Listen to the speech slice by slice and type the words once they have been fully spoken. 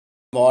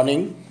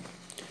Morning.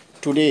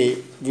 Today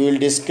we will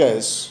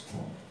discuss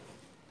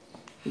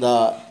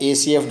the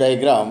ACF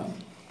diagram.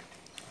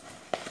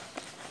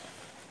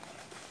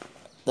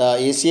 The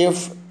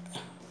ACF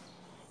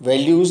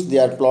values, they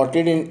are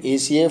plotted in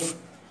ACF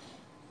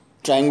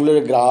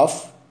triangular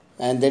graph,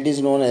 and that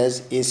is known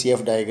as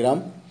ACF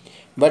diagram.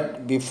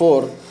 But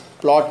before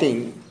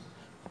plotting,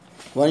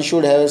 one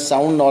should have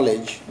sound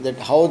knowledge that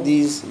how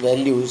these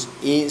values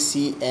A,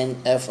 C and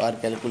F are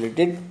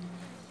calculated.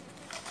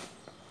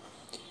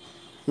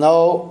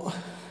 Now,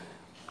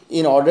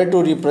 in order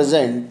to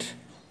represent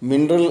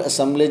mineral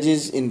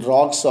assemblages in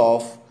rocks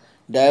of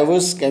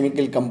diverse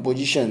chemical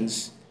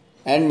compositions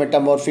and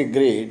metamorphic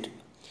grade,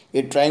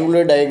 a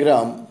triangular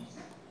diagram,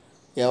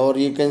 or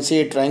you can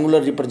say a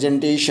triangular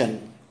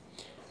representation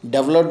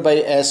developed by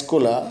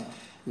Ascola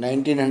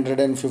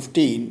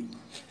 1915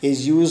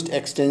 is used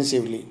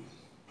extensively.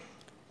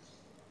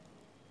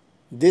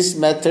 This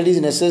method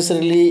is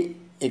necessarily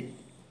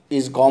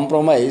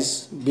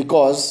compromised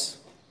because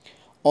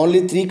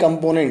only three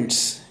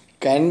components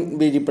can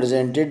be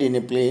represented in a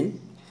plane,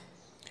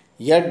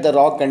 yet the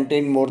rock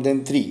contains more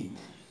than three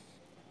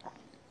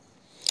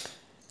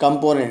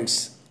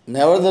components.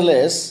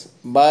 Nevertheless,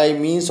 by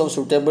means of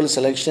suitable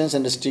selections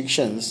and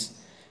restrictions,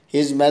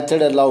 his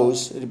method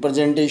allows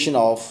representation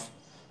of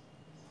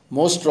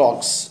most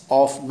rocks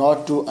of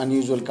not too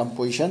unusual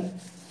composition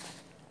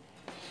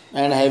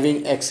and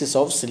having excess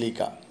of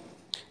silica.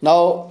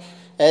 Now,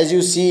 as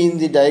you see in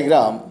the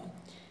diagram,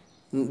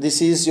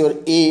 this is your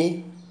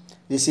A,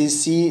 this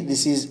is C,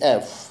 this is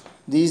F,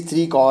 these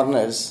three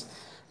corners.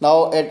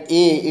 Now at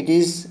A it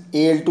is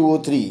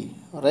Al2O3,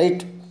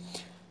 right?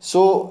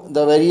 So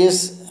the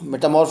various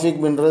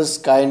metamorphic minerals,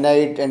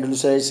 kyanite,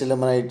 andalusite,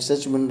 sillimanite,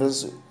 such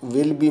minerals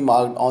will be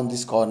marked on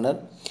this corner.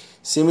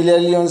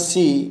 Similarly on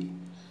C,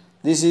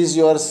 this is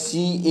your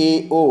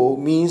CaO,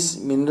 means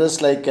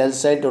minerals like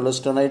calcite,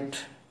 wollastonite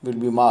will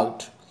be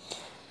marked,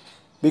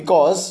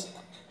 because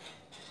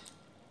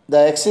the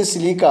excess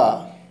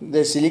silica,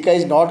 the silica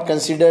is not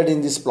considered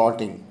in this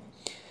plotting.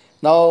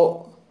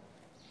 Now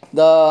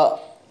the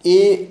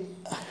A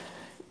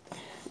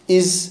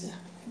is,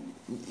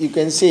 you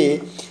can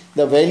say,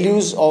 the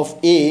values of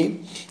A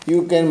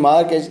you can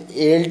mark as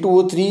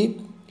Al2O3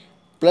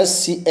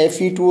 plus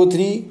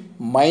Fe2O3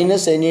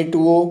 minus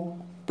Na2O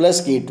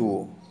plus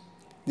K2O.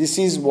 This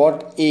is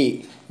what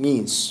A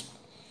means.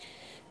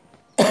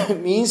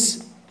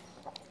 Means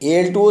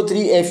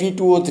Al2O3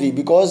 Fe2O3,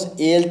 because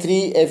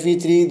Al3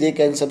 Fe3 they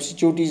can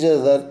substitute each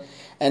other,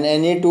 and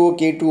Na2O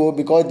K2O,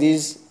 because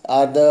these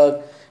are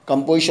the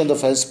composition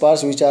of the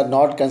feldspars which are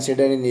not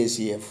considered in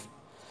ACF.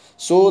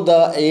 So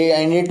the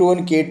Na2O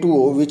and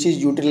K2O which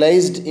is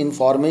utilized in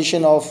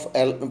formation of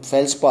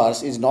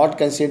feldspars is not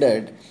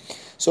considered.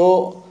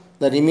 So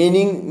the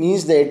remaining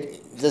means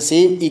that the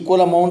same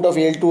equal amount of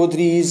Al2O3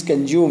 is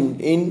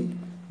consumed in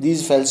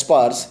these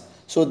feldspars.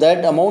 So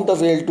that amount of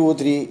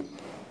Al2O3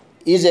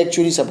 is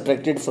actually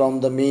subtracted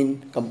from the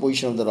main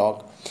composition of the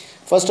rock.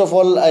 First of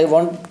all, I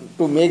want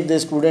to make the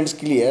students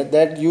clear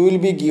that you will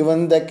be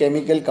given the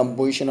chemical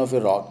composition of a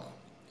rock,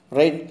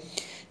 right?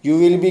 You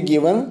will be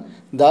given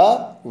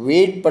the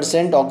weight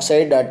percent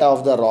oxide data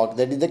of the rock,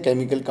 that is the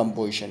chemical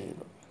composition.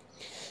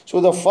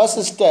 So the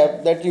first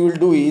step that you will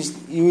do is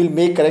you will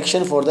make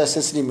correction for the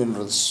accessory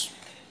minerals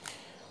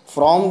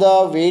from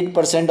the weight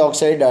percent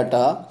oxide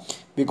data,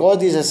 because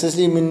these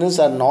accessory minerals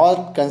are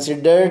not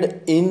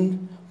considered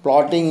in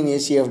plotting in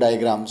ACF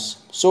diagrams.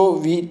 So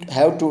we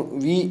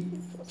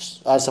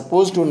are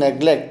supposed to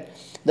neglect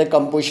the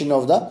composition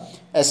of the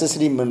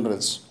accessory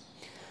minerals.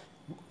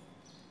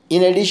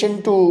 In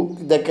addition to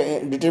the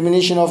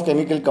determination of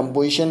chemical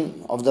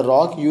composition of the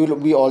rock, you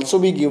will also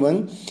be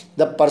given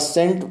the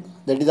percent,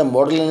 that is the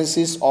model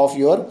analysis of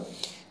your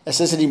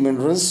accessory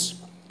minerals.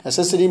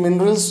 Accessory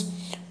minerals,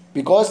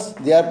 because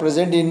they are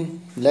present in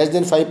less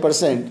than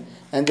 5%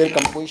 and their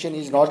composition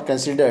is not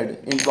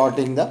considered in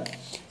plotting the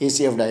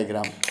ACF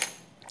diagram.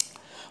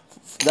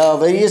 The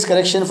various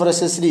correction for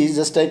accessories,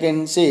 just I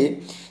can say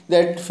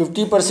that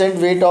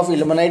 50% weight of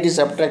ilmenite is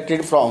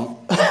subtracted from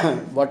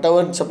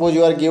whatever, suppose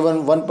you are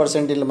given 1%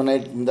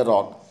 ilmenite in the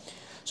rock.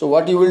 So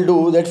what you will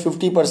do, that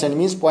 50%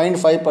 means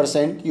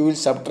 0.5% you will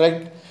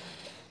subtract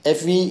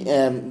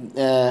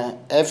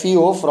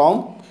FeO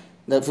from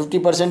the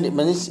 50%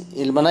 means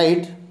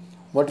ilmenite.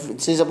 What,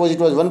 say suppose it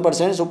was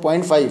 1%, so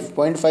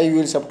 0.5 you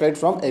will subtract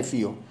from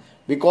FeO,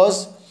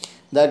 because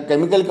the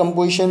chemical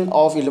composition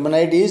of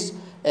ilmenite is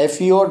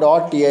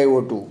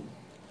FeO.TiO2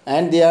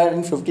 and they are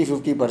in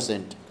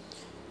 50%.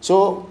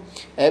 So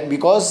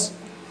because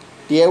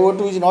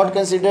TiO2 is not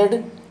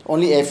considered,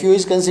 only FeO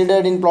is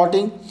considered in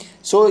plotting,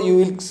 so you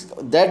will,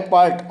 that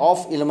part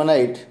of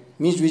ilmenite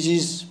means which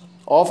is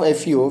of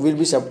FeO will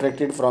be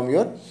subtracted from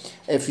your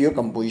FeO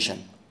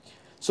composition.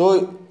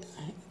 So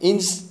in,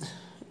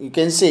 you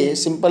can say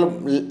simple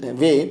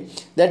way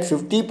that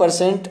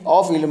 50%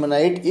 of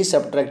ilmenite is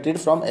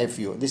subtracted from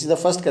FeO. This is the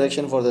first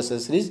correction for the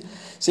accessories.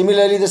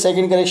 Similarly, the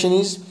second correction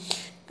is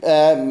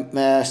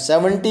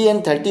 70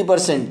 and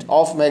 30%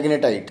 of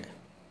magnetite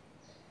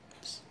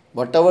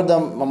whatever the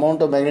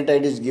amount of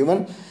magnetite is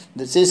given,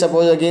 say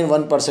suppose again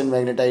 1%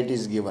 magnetite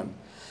is given.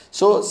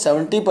 So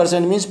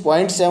 70% means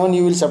 0.7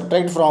 you will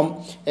subtract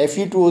from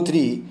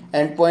Fe2O3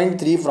 and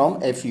 0.3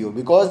 from FeO,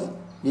 because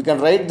we can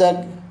write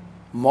the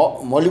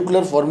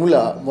molecular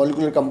formula,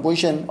 molecular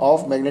composition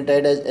of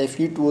magnetite as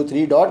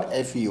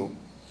Fe2O3.FeO.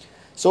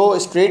 So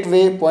straight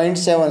away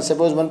 0.7,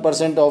 suppose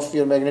 1% of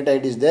your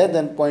magnetite is there,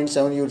 then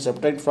 0.7 you will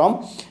subtract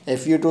from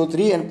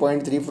Fe2O3 and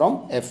 0.3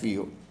 from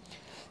FeO.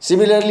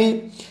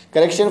 Similarly,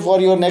 correction for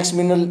your next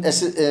mineral,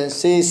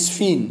 say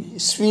sphene.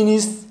 Sphene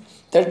is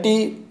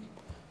 30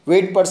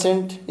 weight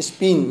percent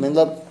spin.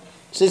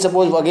 Say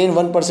suppose again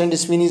 1%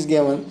 sphene is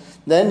given,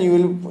 then you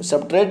will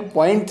subtract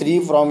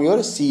 0.3 from your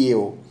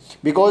CaO,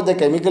 because the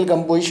chemical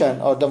composition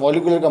or the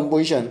molecular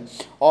composition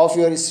of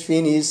your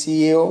sphene is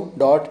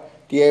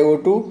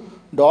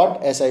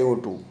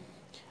CaO.TiO2.SiO2.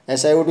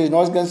 SiO2 is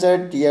not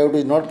considered, TiO2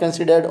 is not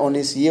considered,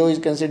 only CO is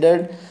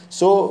considered.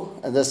 So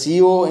the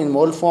CO in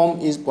mole form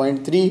is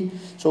 0.3.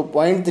 So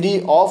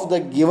 0.3 of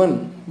the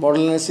given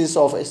model analysis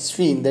of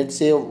sphene, that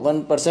say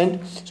 1%.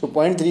 So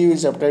 0.3 will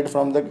subtract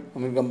from the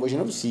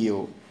composition of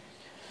CO.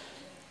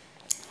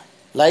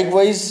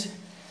 Likewise,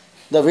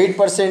 the weight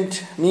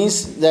percent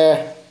means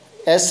the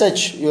as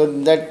such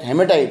that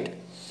hematite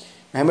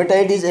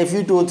is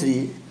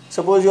Fe2O3.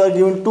 Suppose you are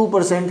given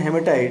 2%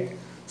 hematite,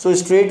 so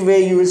straight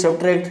away you will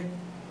subtract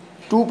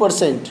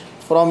 2%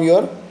 from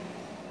your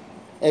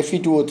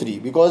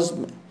Fe2O3, because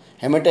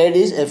hematite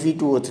is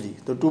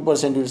Fe2O3, so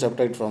 2% you will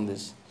subtract from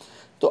this.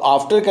 So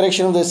after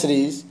correction of the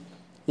series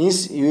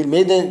means you will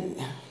make the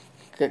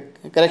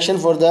correction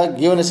for the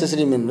given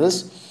necessary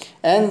minerals,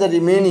 and the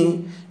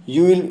remaining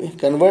you will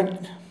convert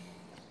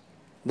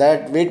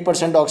that weight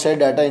percent oxide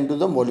data into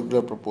the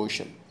molecular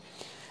proportion.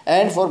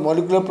 And for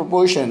molecular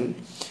proportion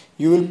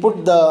you will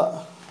put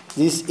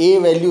this A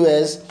value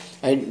as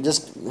I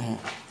just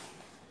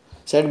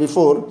said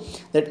before,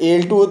 that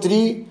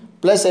Al2O3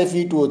 plus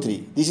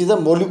Fe2O3. This is the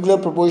molecular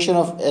proportion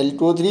of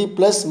Al2O3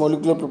 plus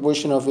molecular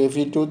proportion of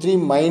Fe2O3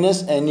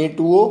 minus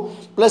Na2O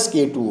plus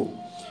K2O.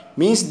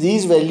 Means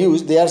these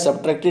values, they are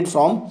subtracted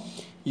from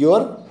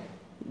your,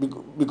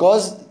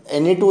 because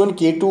Na2 and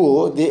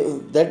K2O,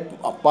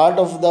 that part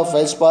of the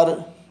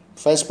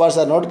feldspars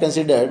are not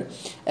considered,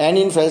 and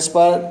in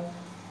feldspar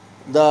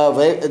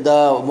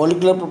the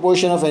molecular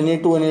proportion of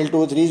Na2 and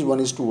Al2O3 is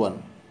 1:1.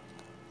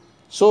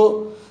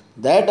 So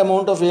that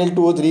amount of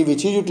Al2O3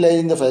 which is utilized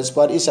in the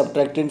feldspar is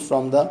subtracted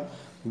from the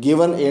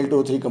given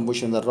Al2O3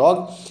 composition of the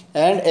rock,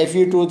 and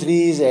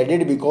Fe2O3 is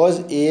added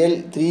because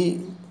Al3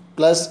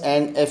 plus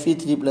and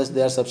Fe3 plus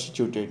they are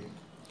substituted.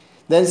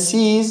 Then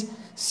C is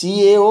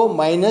CaO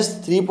minus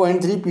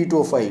 3.3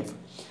 P2O5.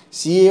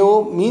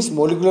 CaO means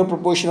molecular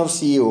proportion of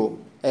CaO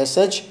as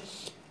such,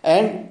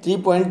 and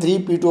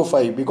 3.3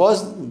 P2O5,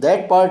 because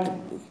that part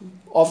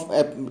of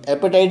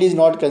apatite is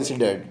not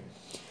considered.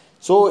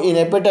 So in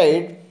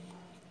apatite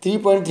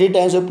 3.3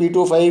 times of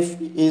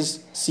P2O5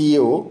 is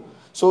CaO.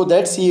 So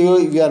that CaO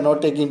we are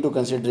not taking into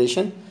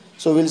consideration.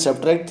 So we will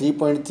subtract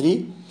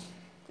 3.3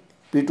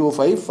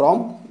 P2O5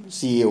 from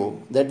CaO.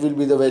 That will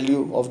be the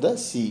value of the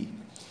C.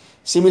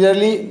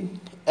 Similarly,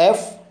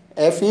 F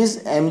is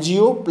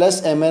MgO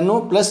plus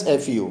MnO plus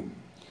FeO.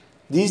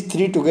 These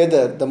three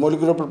together, the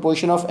molecular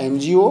proportion of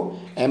MgO,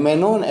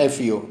 MnO and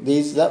FeO.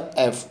 This is the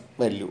F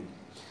value.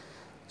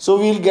 So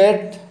we will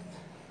get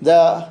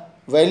the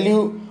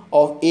value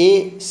of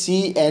A,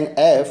 C and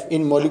F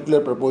in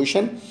molecular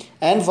proportion,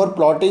 and for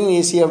plotting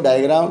ACF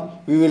diagram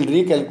we will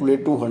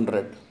recalculate to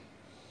 100,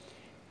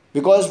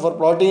 because for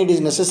plotting it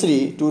is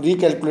necessary to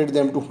recalculate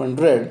them to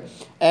 100,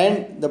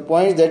 and the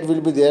points that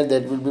will be there,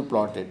 that will be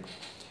plotted.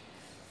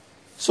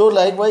 So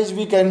likewise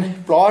we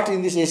can plot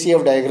in this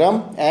ACF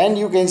diagram, and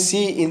you can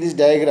see in this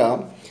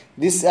diagram,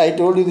 this I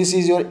told you this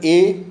is your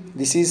A,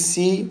 this is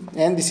C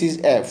and this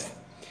is F.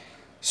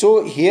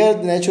 So here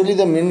naturally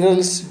the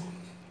minerals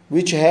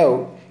which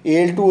have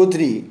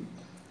Al2O3,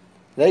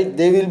 right,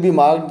 they will be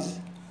marked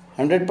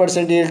 100%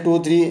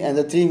 Al2O3, and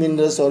the three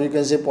minerals, or you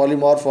can say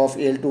polymorph of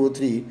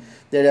Al2O3,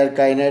 that are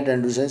kyanite,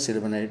 andesite,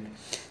 sylvanite.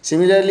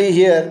 Similarly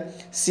here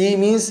C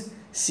means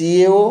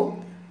CaO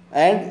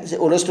and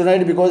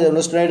olestonite, because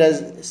olestonite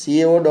has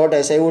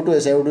CaO.SiO2,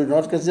 SiO2 is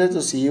not considered, so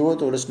CaO,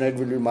 so olestonite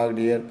will be marked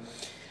here.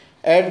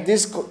 At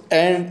this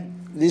end,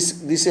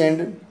 this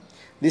end,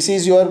 this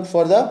is your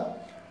for the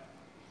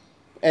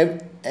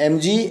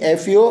Mg,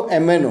 FeO,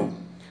 MnO.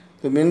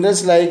 So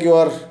minerals like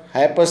your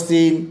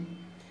hypersthene,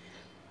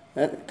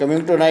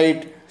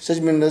 cummingtonite, such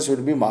minerals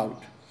would be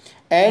marked.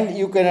 And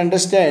you can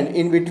understand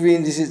in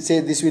between, this is,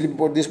 say this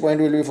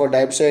point will be for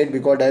diopside,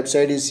 because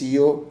diopside is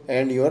CO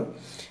and your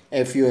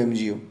FeO,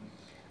 MgO.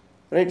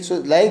 Right, so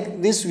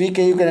like this you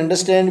can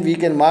understand, we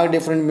can mark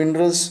different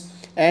minerals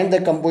and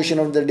the composition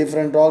of the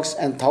different rocks,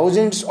 and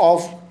thousands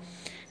of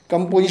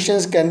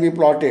compositions can be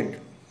plotted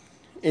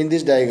in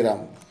this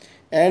diagram,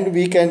 and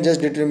we can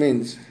just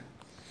determine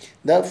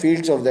the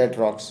fields of that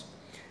rocks.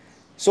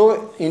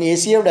 So in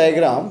ACF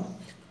diagram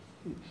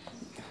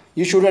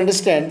you should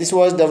understand, this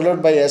was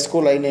developed by Esco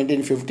in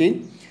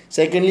 1915.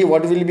 Secondly,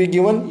 what will be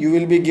given? You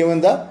will be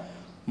given the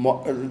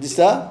this is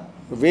the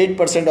weight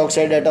percent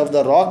oxide out of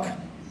the rock,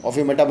 of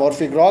a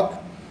metamorphic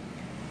rock,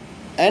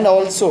 and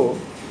also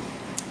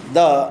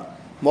the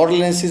model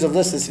analysis of the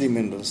accessory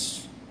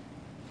minerals.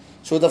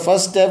 So the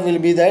first step will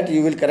be that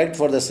you will correct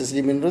for the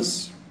accessory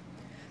minerals.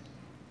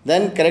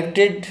 Then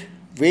corrected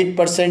weight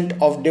percent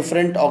of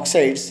different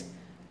oxides,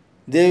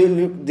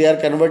 they are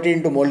converted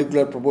into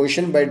molecular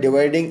proportion by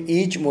dividing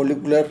each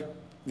molecular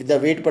with the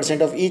weight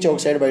percent of each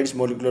oxide by its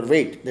molecular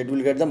weight. That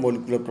will get the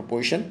molecular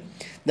proportion.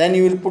 Then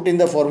you will put in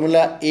the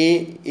formula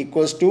A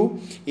equals to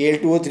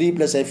Al2O3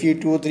 plus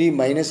Fe2O3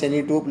 minus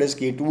Ne2O plus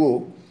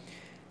K2O,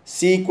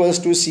 C equals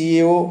to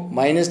CaO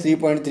minus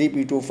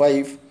 3.3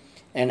 P25,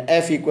 and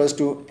F equals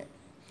to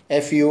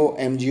FeO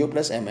MgO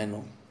plus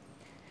MnO.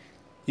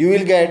 You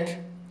will get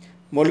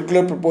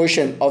molecular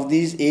proportion of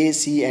these A,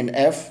 C and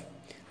F.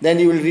 Then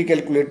you will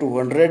recalculate to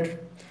 100.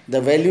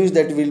 The values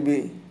that will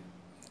be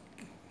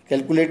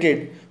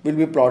calculated will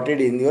be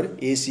plotted in your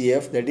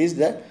ACF, that is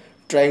the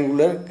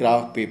triangular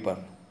graph paper.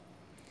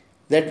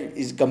 That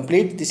is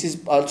complete. This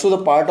is also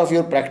the part of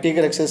your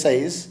practical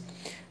exercise,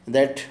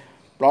 that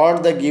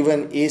plot the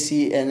given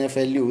AC and F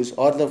values,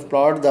 or the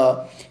plot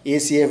the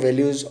ACF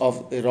values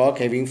of a rock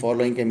having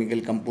following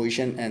chemical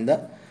composition and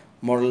the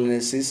model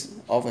analysis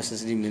of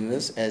accessory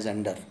minerals as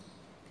under.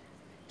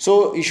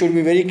 So it should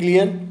be very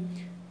clear.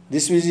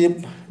 This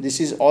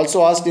is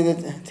also asked in the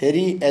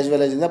theory as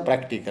well as in the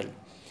practical.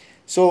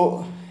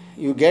 So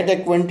you get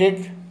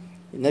acquainted.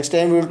 Next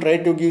time we will try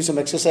to give some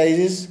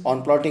exercises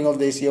on plotting of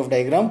the ACF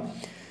diagram.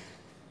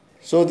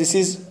 So this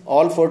is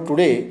all for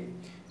today.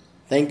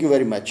 Thank you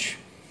very much.